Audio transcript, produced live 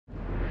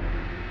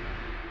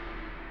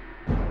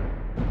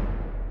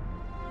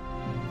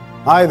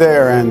Hi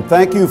there, and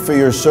thank you for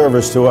your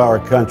service to our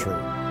country.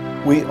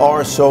 We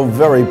are so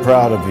very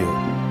proud of you.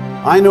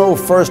 I know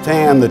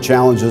firsthand the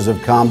challenges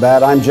of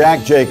combat. I'm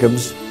Jack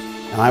Jacobs,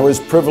 and I was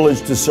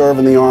privileged to serve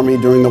in the Army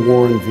during the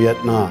war in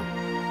Vietnam.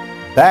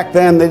 Back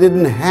then, they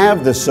didn't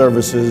have the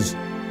services,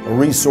 the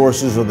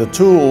resources, or the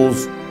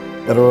tools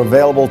that are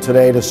available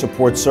today to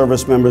support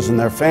service members and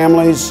their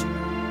families,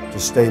 to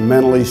stay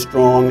mentally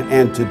strong,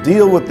 and to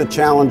deal with the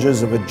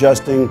challenges of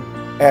adjusting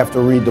after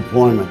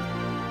redeployment.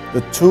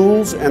 The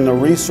tools and the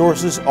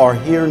resources are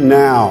here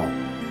now.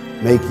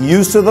 Make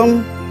use of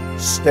them,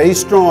 stay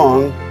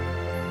strong,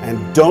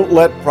 and don't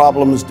let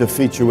problems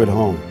defeat you at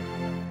home.